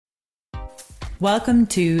Welcome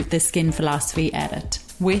to the Skin Philosophy Edit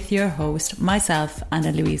with your host, myself,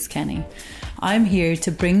 Anna Louise Kenny. I'm here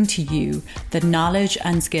to bring to you the knowledge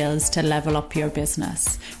and skills to level up your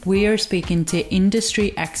business. We are speaking to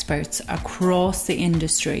industry experts across the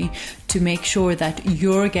industry to make sure that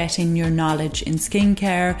you're getting your knowledge in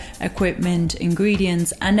skincare, equipment,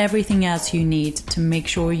 ingredients, and everything else you need to make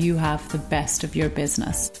sure you have the best of your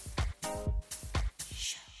business.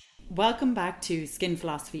 Welcome back to Skin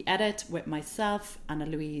Philosophy Edit with myself, Anna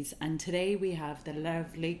Louise, and today we have the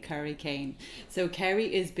lovely Kerri Cain. So Kerri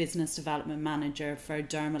is Business Development Manager for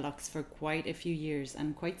Dermalux for quite a few years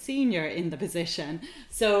and quite senior in the position.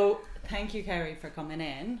 So thank you, Kerri, for coming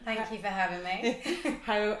in. Thank you for having me.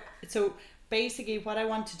 So basically what I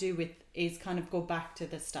want to do is kind of go back to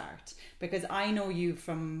the start, because I know you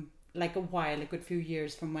from like a while, a good few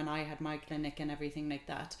years from when I had my clinic and everything like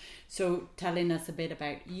that. So telling us a bit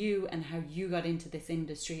about you and how you got into this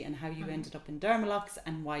industry and how you ended up in Dermalux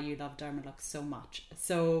and why you love Dermalux so much.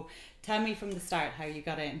 So tell me from the start how you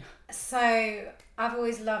got in. So I've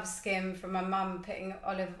always loved skin, from my mum putting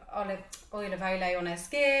olive oil of Olay on her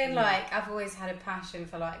skin. Like I've always had a passion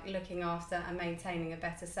for like looking after and maintaining a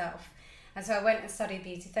better self. And so I went and studied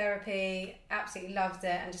beauty therapy, absolutely loved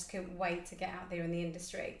it, and just couldn't wait to get out there in the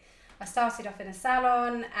industry. I started off in a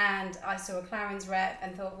salon and I saw a Clarins rep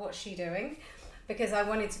and thought, what's she doing? Because I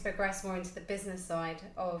wanted to progress more into the business side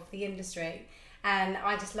of the industry. And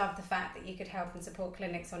I just loved the fact that you could help and support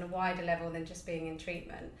clinics on a wider level than just being in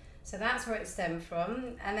treatment. So that's where it stemmed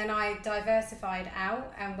from. And then I diversified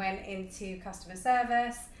out and went into customer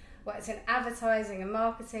service, worked in advertising and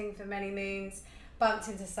marketing for many moons, bumped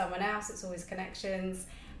into someone else, it's always connections.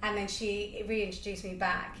 And then she reintroduced me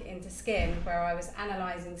back into skin, where I was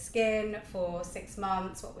analysing skin for 6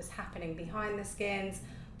 months, what was happening behind the skins,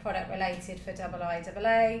 product related for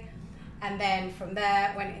IIAA. And then from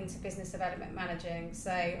there, went into business development managing.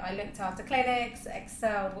 So I looked after clinics,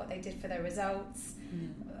 excelled what they did for their results.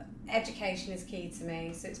 Education is key to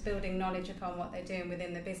me. So it's building knowledge upon what they're doing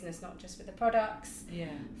within the business, not just with the products.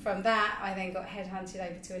 From that, I then got headhunted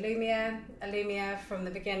over to Illumia from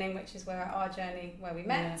the beginning, which is where our journey, where we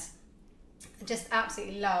met. I just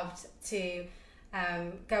absolutely loved to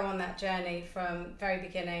go on that journey from very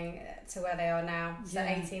beginning to where they are now. So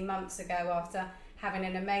 18 months ago, after having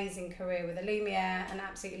an amazing career with Illumia and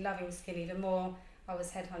absolutely loving skin even more, I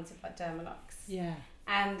was headhunted by Dermalux.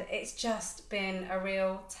 And it's just been a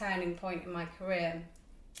real turning point in my career,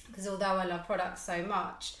 because although I love products so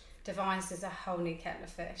much, Device is a whole new kettle of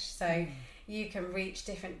fish. So you can reach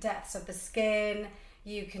different depths of the skin,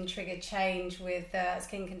 you can trigger change with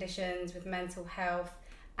skin conditions, with mental health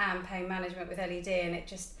and pain management with LED, and it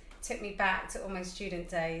just took me back to almost student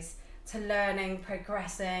days, to learning,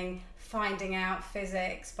 progressing, finding out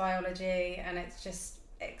physics, biology, and it just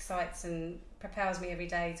excites and propels me every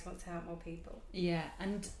day to want to help more people.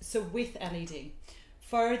 And so with LED,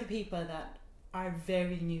 for the people that are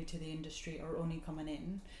very new to the industry or only coming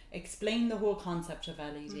in, explain the whole concept of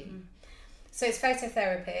LED. So it's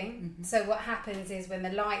phototherapy. So what happens is when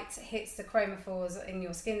the light hits the chromophores in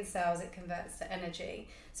your skin cells, it converts to energy.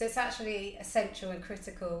 So it's actually essential and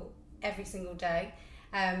critical every single day,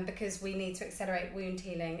 because we need to accelerate wound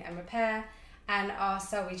healing and repair, and our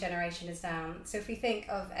cell regeneration is down. So if we think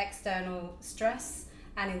of external stress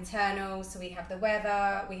and internal, so we have the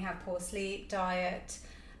weather, we have poor sleep, diet,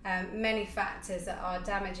 many factors that are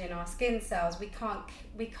damaging our skin cells. We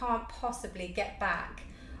can't possibly get back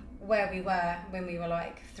where we were when we were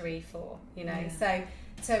like 3, 4, So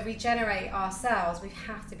to regenerate our cells, we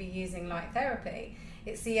have to be using light therapy.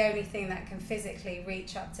 It's the only thing that can physically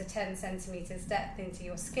reach up to 10 centimetres depth into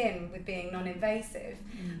your skin with being non-invasive,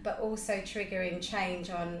 but also triggering change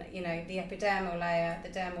on, the epidermal layer, the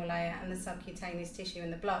dermal layer, and the subcutaneous tissue in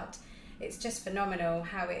the blood. It's just phenomenal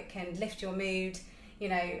how it can lift your mood,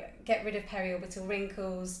 get rid of periorbital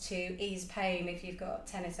wrinkles, to ease pain if you've got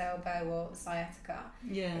tennis elbow or sciatica.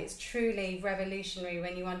 It's truly revolutionary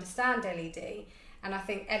when you understand LED. And I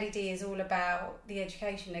think LED is all about the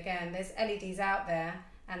education. Again, there's LEDs out there,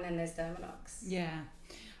 and then there's Dermalux.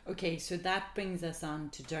 Okay, so that brings us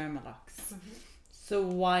on to Dermalux. So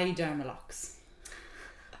why Dermalux?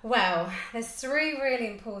 Well, there's 3 really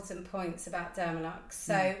important points about Dermalux.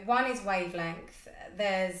 So one is wavelength.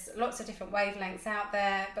 There's lots of different wavelengths out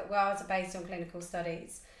there, but ours are based on clinical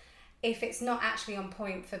studies. If it's not actually on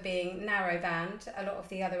point for being narrow band, a lot of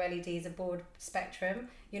the other LEDs are broad spectrum,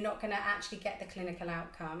 you're not going to actually get the clinical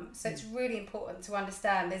outcome. So it's really important to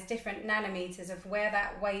understand there's different nanometers of where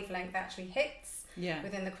that wavelength actually hits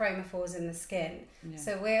within the chromophores in the skin.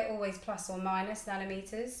 So we're always plus or minus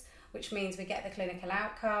nanometers. which means we get the clinical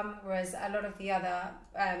outcome, whereas a lot of the other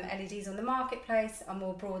LEDs on the marketplace are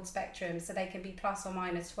more broad spectrum, so they can be plus or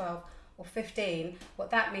minus 12 or 15.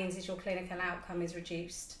 What that means is your clinical outcome is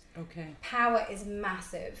reduced. Okay. Power is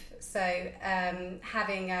massive, so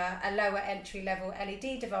having a lower entry level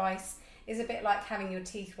LED device is a bit like having your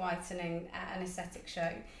teeth whitening at an aesthetic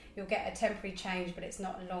show. You'll get a temporary change, but it's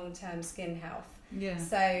not long-term skin health. Yeah.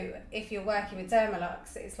 So if you're working with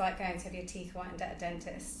Dermalux, it's like going to have your teeth whitened at a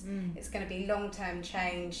dentist. It's going to be long-term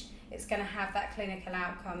change. It's going to have that clinical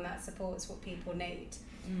outcome that supports what people need.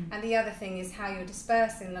 And the other thing is how you're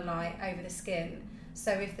dispersing the light over the skin.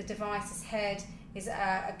 So if the device's head is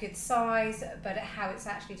a good size, but how it's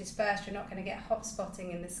actually dispersed, you're not going to get hot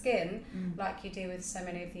spotting in the skin like you do with so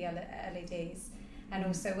many of the LEDs. And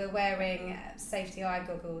also we're wearing safety eye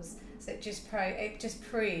goggles, so it just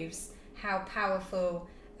proves how powerful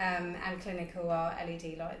and clinical our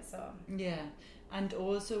LED lights are. Yeah, and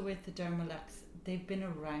also with the Dermalux, they've been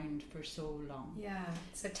around for so long. Yeah,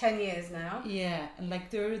 so 10 years now. Yeah, and like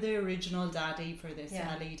they're the original daddy for this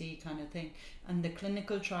LED kind of thing. And the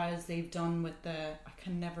clinical trials they've done with I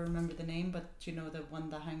can never remember the name, but you know, the one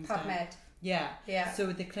that hangs down. PubMed. Yeah. So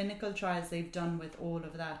the clinical trials they've done with all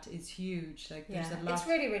of that is huge. Like there's a lot. It's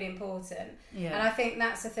really, really important. Yeah. And I think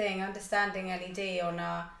that's the thing, understanding LED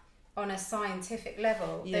on a scientific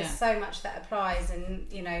level. There's so much that applies,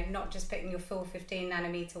 and you know, not just picking your full 15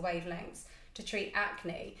 nanometer wavelengths to treat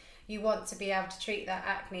acne. You want to be able to treat that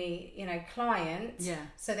acne, you know, client,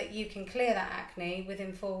 so that you can clear that acne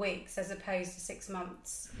within 4 weeks as opposed to 6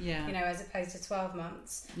 months, you know, as opposed to 12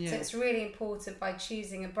 months. So it's really important by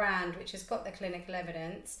choosing a brand which has got the clinical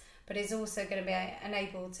evidence, but is also going to be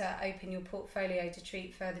enabled to open your portfolio to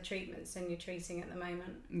treat further treatments than you're treating at the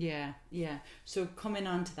moment. Yeah. So coming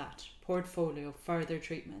on to that portfolio, further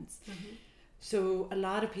treatments. So a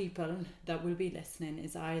lot of people that will be listening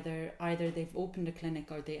is either they've opened a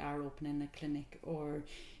clinic or they are opening a clinic, or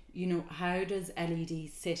you know, how does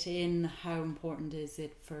LED sit in? How important is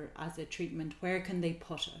it for as a treatment? Where can they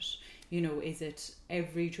put it? You know, is it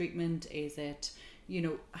every treatment? Is it, you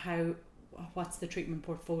know, what's the treatment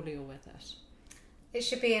portfolio with it? It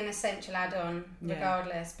should be an essential add-on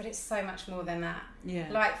regardless, but it's so much more than that.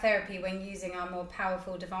 Light therapy, when using our more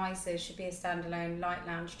powerful devices, should be a standalone light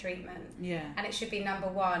lounge treatment. And it should be number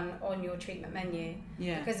one on your treatment menu,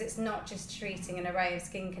 because it's not just treating an array of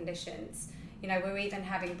skin conditions. You know, we're even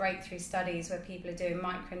having breakthrough studies where people are doing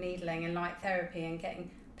microneedling and light therapy and getting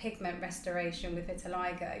pigment restoration with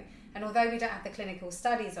vitiligo. And although we don't have the clinical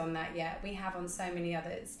studies on that yet, we have on so many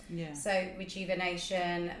others. So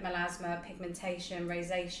rejuvenation, melasma, pigmentation,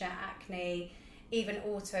 rosacea, acne, even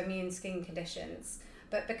autoimmune skin conditions.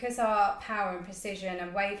 But because our power and precision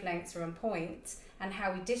and wavelengths are on point, and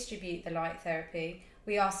how we distribute the light therapy,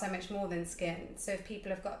 we are so much more than skin. So if people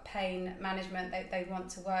have got pain management, they want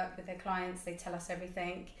to work with their clients, they tell us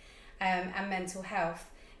everything, and mental health.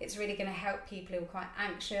 It's really going to help people who are quite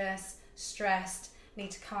anxious, stressed, need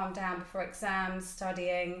to calm down before exams,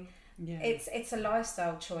 studying. It's a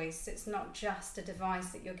lifestyle choice. It's not just a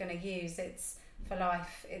device that you're going to use. It's for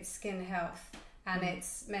life. It's skin health, and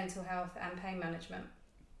it's mental health and pain management.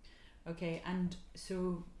 Okay, and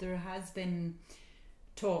so there has been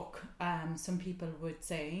talk, some people would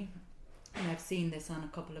say, and I've seen this on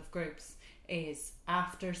a couple of groups, is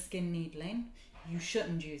after skin needling you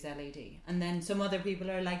shouldn't use LED, and then some other people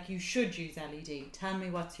are like, you should use LED. Tell me,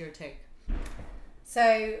 what's your take?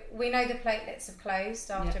 So we know the platelets have closed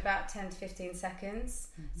after about 10 to 15 seconds.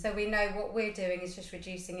 So we know what we're doing is just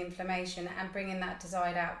reducing inflammation and bringing that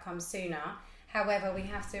desired outcome sooner. However, we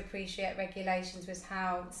have to appreciate regulations with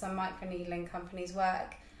how some microneedling companies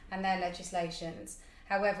work and their legislations.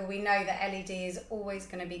 However, we know that LED is always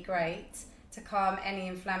going to be great to calm any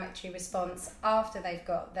inflammatory response after they've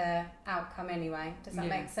got their outcome anyway. Does that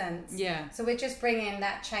make sense? So we're just bringing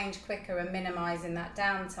that change quicker and minimising that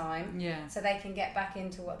downtime so they can get back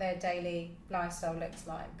into what their daily lifestyle looks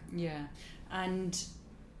like. And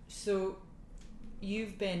so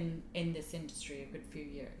you've been in this industry a good few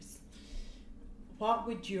years. What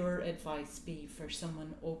would your advice be for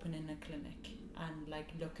someone opening a clinic and like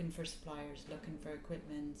looking for suppliers, looking for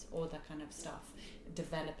equipment, all that kind of stuff,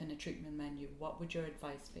 developing a treatment menu? What would your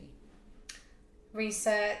advice be?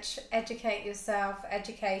 Research, educate yourself.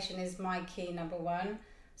 Education is my key number one.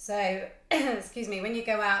 So, excuse me, when you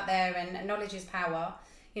go out there, and knowledge is power,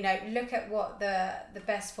 you know, look at what the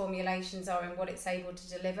best formulations are and what it's able to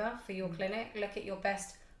deliver for your clinic. Look at your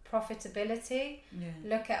best profitability.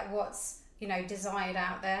 Look at what's, you know, desired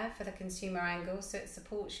out there for the consumer angle, so it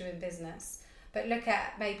supports you in business. But look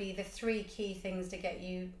at maybe the 3 key things to get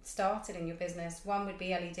you started in your business. One would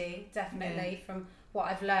be LED, definitely, from what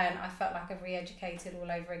I've learned, I felt like I've re-educated all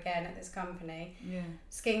over again at this company. Yeah.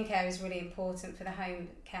 Skincare is really important for the home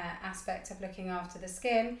care aspect of looking after the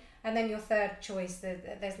skin. And then your third choice,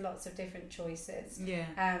 there's lots of different choices. Yeah.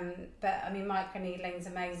 But I mean, microneedling's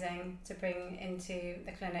amazing to bring into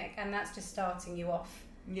the clinic, and that's just starting you off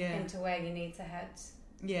into where you need to head.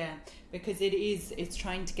 Yeah, because it's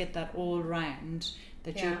trying to get that all round,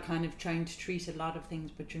 that you're kind of trying to treat a lot of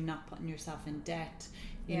things, but you're not putting yourself in debt,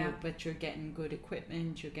 you know, but you're getting good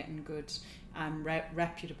equipment, you're getting good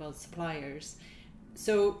reputable suppliers.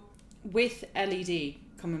 So with LED,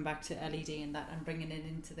 coming back to LED and that and bringing it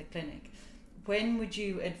into the clinic, when would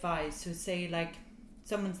you advise, so say like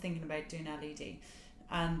someone's thinking about doing LED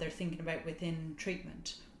and they're thinking about within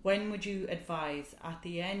treatment, when would you advise at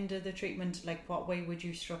the end of the treatment, like what way would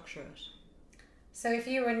you structure it? So if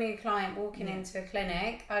you were a new client walking into a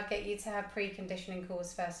clinic, I'd get you to have pre-conditioning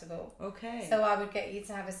calls first of all. Okay. So I would get you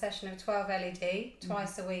to have a session of 12 LED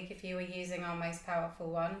twice a week if you were using our most powerful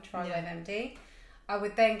one, TriWave MD. I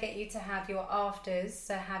would then get you to have your afters,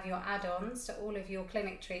 so have your add-ons to all of your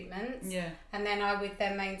clinic treatments. Yeah. And then I would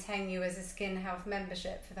then maintain you as a skin health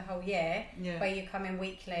membership for the whole year, where you come in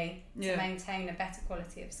weekly to maintain a better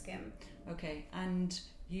quality of skin. Okay. And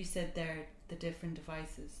you said there the different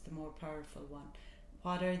devices, the more powerful one.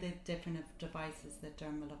 What are the different devices that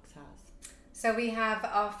Dermalux has? So we have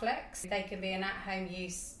our Flex. They can be an at-home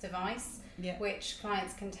use device, which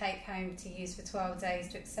clients can take home to use for 12 days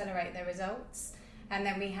to accelerate their results. And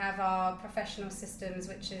then we have our professional systems,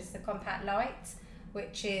 which is the Compact Light,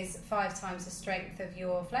 which is 5 times the strength of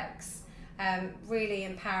your Flex, really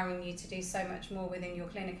empowering you to do so much more within your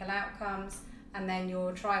clinical outcomes. And then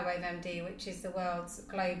your TriWave MD, which is the world's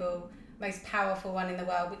global, most powerful one in the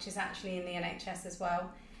world, which is actually in the NHS as well.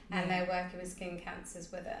 And they're working with skin cancers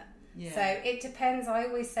with it. Yeah. So it depends. I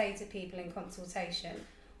always say to people in consultation,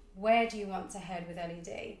 where do you want to head with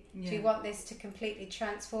LED? Yeah. Do you want this to completely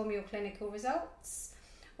transform your clinical results?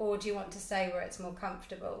 Or do you want to stay where it's more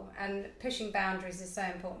comfortable? And pushing boundaries is so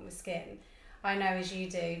important with skin. I know, as you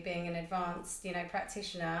do, being an advanced,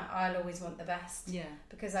 practitioner, I'll always want the best. Yeah.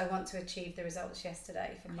 Because I want to achieve the results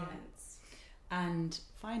yesterday for clients. And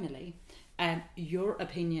finally, your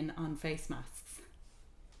opinion on face masks,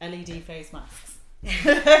 LED face masks.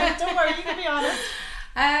 Don't worry, you can be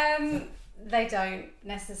honest. They don't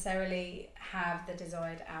necessarily have the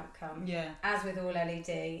desired outcome. Yeah. As with all LED,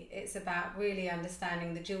 it's about really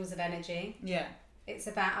understanding the joules of energy. Yeah. It's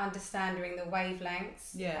about understanding the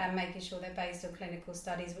wavelengths and making sure they're based on clinical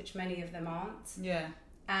studies, which many of them aren't. Yeah.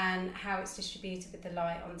 And how it's distributed with the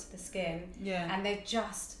light onto the skin. Yeah. And they're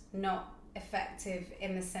just not effective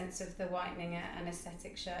in the sense of the whitening an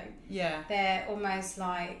aesthetic show. Yeah. They're almost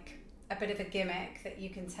like a bit of a gimmick that you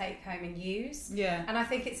can take home and use. Yeah. And I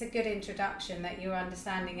think it's a good introduction that you're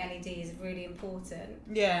understanding LED is really important.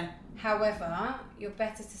 Yeah. However, you're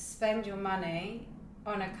better to spend your money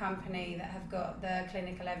on a company that have got the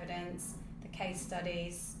clinical evidence, the case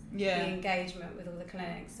studies, the engagement with all the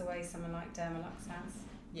clinics, the way someone like Dermalux has.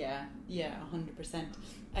 Yeah, 100%.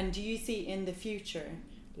 And do you see in the future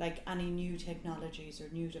like any new technologies or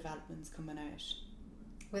new developments coming out?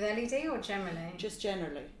 With LED or generally? Just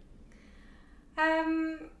generally.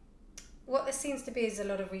 What there seems to be is a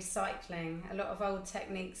lot of recycling, a lot of old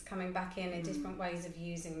techniques coming back in different ways of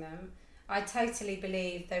using them. I totally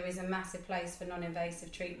believe there is a massive place for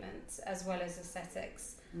non-invasive treatments as well as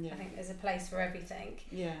aesthetics. Yeah. I think there's a place for everything.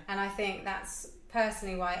 Yeah. And I think that's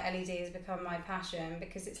personally why LED has become my passion,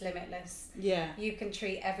 because it's limitless. Yeah. You can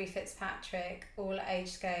treat every Fitzpatrick, all age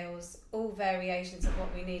scales, all variations of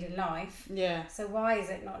what we need in life. Yeah. So why is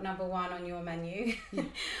it not number one on your menu? Yeah.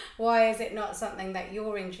 Why is it not something that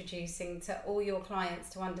you're introducing to all your clients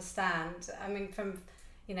to understand? I mean,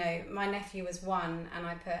 my nephew was 1 and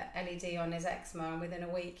I put LED on his eczema and within a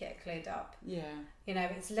week it cleared up. Yeah.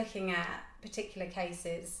 It's looking at particular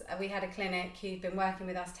cases. We had a clinic who'd been working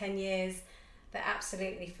with us 10 years. They're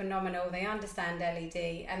absolutely phenomenal. They understand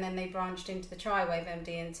LED, and then they branched into the TriWave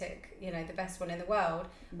MD and took, the best one in the world,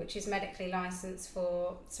 which is medically licensed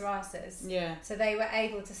for psoriasis. Yeah. So they were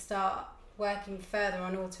able to start working further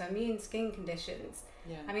on autoimmune skin conditions.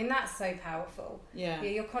 Yeah. I mean, that's so powerful. Yeah.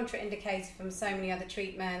 You're contraindicated from so many other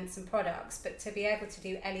treatments and products, but to be able to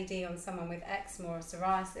do LED on someone with eczema or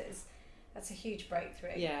psoriasis, that's a huge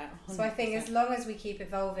breakthrough. Yeah. 100%. So I think as long as we keep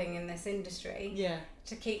evolving in this industry,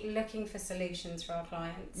 to keep looking for solutions for our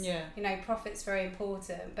clients. Yeah. Profit's very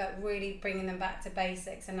important, but really bringing them back to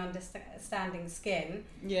basics and understanding skin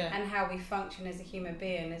and how we function as a human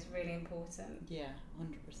being is really important. Yeah,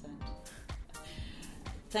 100%.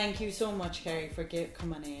 thank you so much, Kerri, for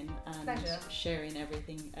coming in and Pleasure. sharing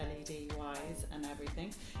everything LED wise and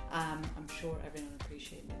everything. I'm sure everyone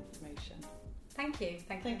appreciates the information. Thank you.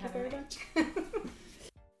 Thank you very me. much.